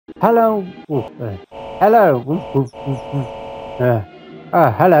Hello. Hello.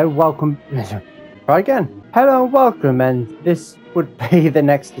 Hello. Welcome. Try again. Hello and welcome. And this would be the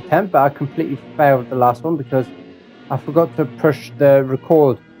next attempt, but I completely failed the last one because I forgot to push the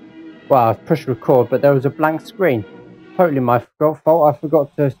record. Well, I pushed record, but there was a blank screen. Totally my fault. I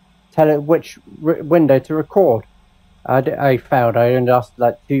forgot to tell it which window to record. I failed. I only asked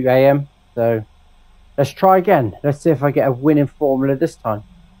like 2 a.m. So let's try again. Let's see if I get a winning formula this time.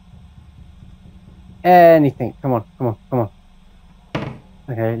 Anything. Come on, come on, come on.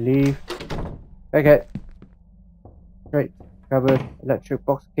 Okay, leave. Okay. Great. Cupboard. Electric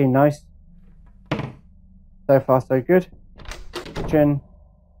box key. Nice. So far, so good. Kitchen.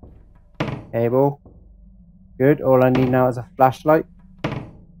 Cable. Good. All I need now is a flashlight.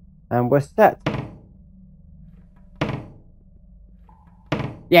 And we're set.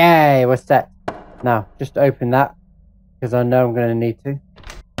 Yay, we're set. Now, just open that. Because I know I'm going to need to.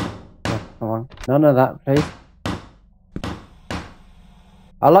 Oh, come on. None of that, please.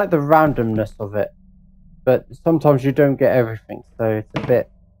 I like the randomness of it. But sometimes you don't get everything. So it's a bit,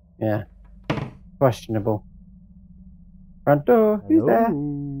 yeah, questionable. Front door. Who's there?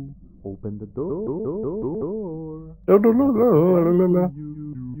 Open the door.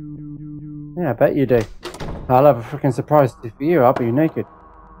 Yeah, I bet you do. I'll have a freaking surprise for you. I'll be naked.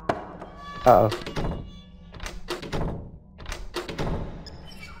 Uh-oh.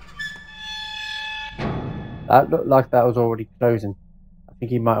 That looked like that was already closing. I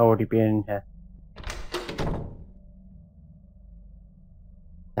think he might already be in here.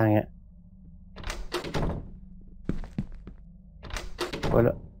 Dang it. Well,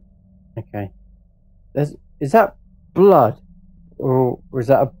 look. Okay. Is that blood? Or is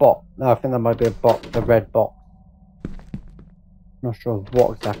that a box? No, I think that might be a box, a red box. Not sure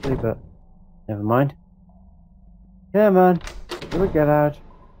what exactly, but never mind. Come on. Let me get out.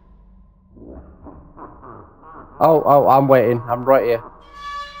 Oh, I'm waiting. I'm right here.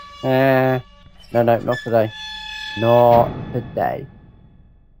 No, not today. Not today.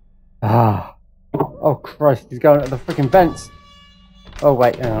 Ah. Oh, Christ. He's going at the freaking vents. Oh,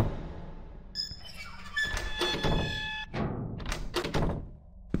 wait. Hang on.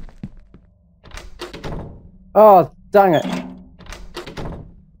 Oh, dang it.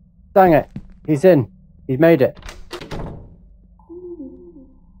 Dang it. He's in. He's made it.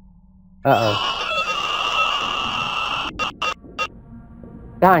 Uh-oh.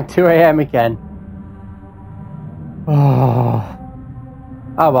 Dang, 2 a.m. again. Oh.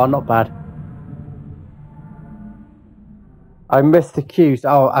 Oh, well, not bad. I missed the cues.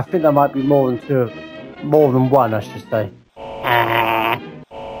 Oh, I think there might be more than two. More than one, I should say.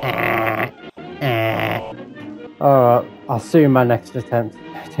 Alright, I'll see you in my next attempt.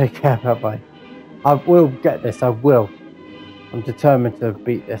 Take care, bye-bye. I will get this, I will. I'm determined to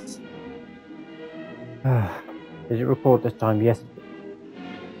beat this. Did it record this time? Yes.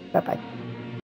 Bye-bye.